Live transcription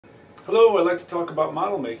Hello, I'd like to talk about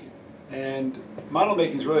model making. And model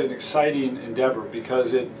making is really an exciting endeavor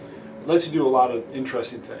because it lets you do a lot of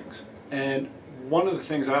interesting things. And one of the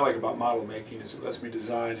things I like about model making is it lets me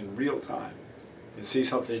design in real time and see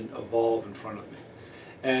something evolve in front of me.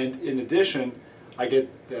 And in addition, I get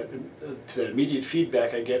to that immediate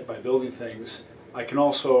feedback I get by building things. I can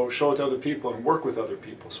also show it to other people and work with other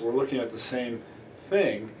people. So we're looking at the same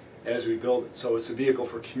thing as we build it. So it's a vehicle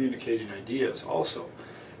for communicating ideas also.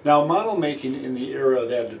 Now, model making in the era of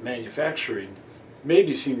additive manufacturing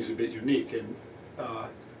maybe seems a bit unique, and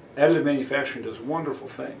additive manufacturing does wonderful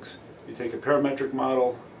things. You take a parametric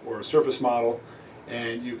model or a surface model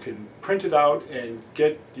and you can print it out and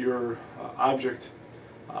get your object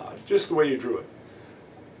just the way you drew it.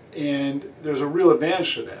 And there's a real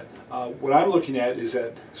advantage to that. What I'm looking at is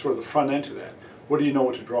at sort of the front end to that. What do you know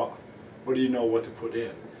what to draw? What do you know what to put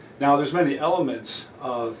in? Now, there's many elements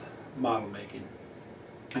of model making,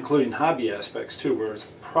 including hobby aspects too, where it's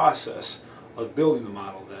the process of building the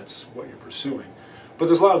model that's what you're pursuing. But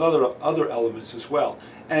there's a lot of other elements as well.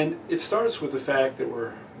 And it starts with the fact that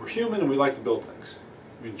we're human and we like to build things.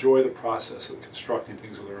 We enjoy the process of constructing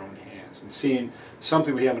things with our own hands and seeing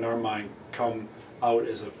something we have in our mind come out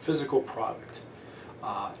as a physical product.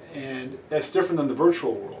 And that's different than the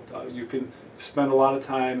virtual world. You can spend a lot of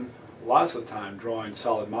time, lots of time, drawing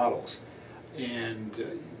solid models.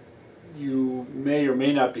 And you may or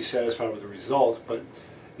may not be satisfied with the result, but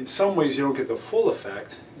in some ways you don't get the full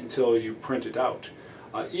effect until you print it out.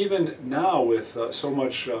 Even now with so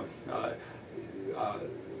much the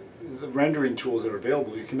rendering tools that are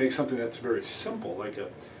available, you can make something that's very simple, like a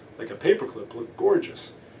paperclip, look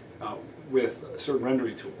gorgeous with certain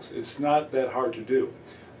rendering tools. It's not that hard to do.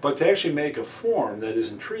 But to actually make a form that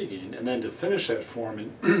is intriguing and then to finish that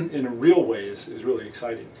form in a real way is really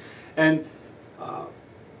exciting. And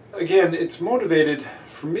again, it's motivated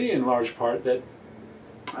for me in large part that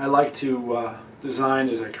I like to design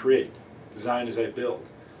as I create, design as I build.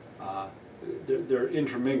 They're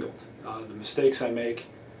intermingled. The mistakes I make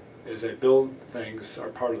as I build things are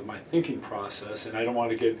part of my thinking process, and I don't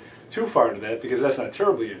want to get too far into that because that's not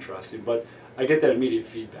terribly interesting, but I get that immediate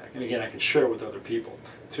feedback. And again, I can share it with other people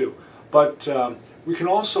too. But we can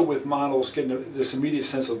also, with models, get this immediate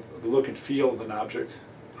sense of the look and feel of an object,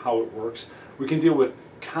 how it works. We can deal with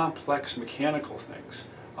complex mechanical things.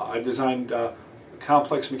 I've designed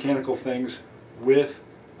complex mechanical things with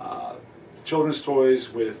children's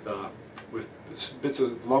toys, with bits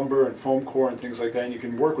of lumber and foam core and things like that, and you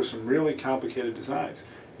can work with some really complicated designs.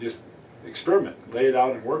 You just experiment, lay it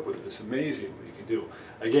out and work with it. It's amazing what you can do.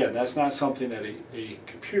 Again, that's not something that a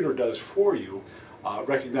computer does for you,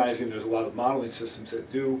 recognizing there's a lot of modeling systems that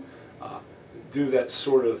do that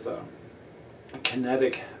sort of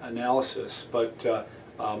kinetic analysis, but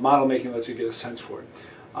model making lets you get a sense for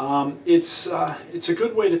it. It's a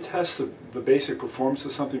good way to test the basic performance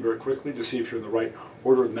of something very quickly to see if you're in the right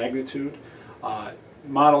order of magnitude.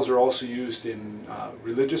 Models are also used in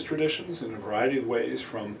religious traditions in a variety of ways,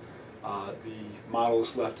 from the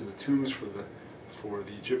models left in the tombs for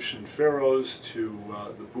the Egyptian pharaohs to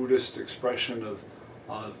the Buddhist expression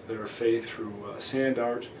of their faith through sand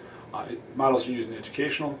art. Models are used in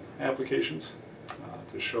educational applications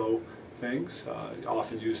to show things,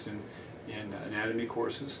 often used in anatomy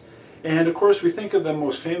courses. And of course we think of them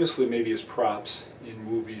most famously maybe as props in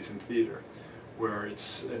movies and theater, where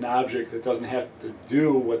it's an object that doesn't have to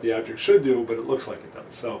do what the object should do, but it looks like it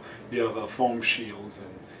does. So you have foam shields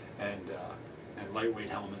and lightweight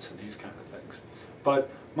helmets and these kind of things. But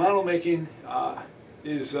model making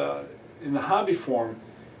is, in the hobby form,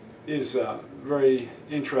 is very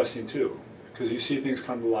interesting too, because you see things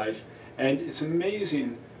come to life, and it's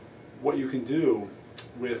amazing what you can do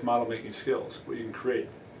with model making skills, what you can create.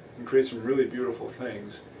 You can create some really beautiful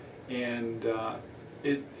things, and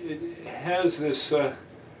it has this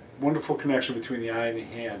wonderful connection between the eye and the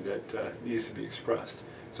hand that needs to be expressed.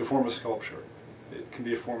 It's a form of sculpture. It can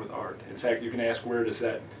be a form of art. In fact, you can ask where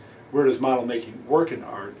does model making work in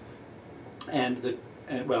art, and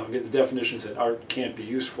well, we get the definitions that art can't be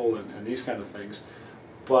useful and these kind of things,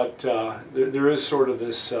 but there is sort of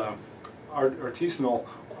this artisanal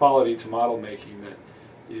quality to model making that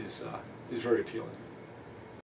is very appealing.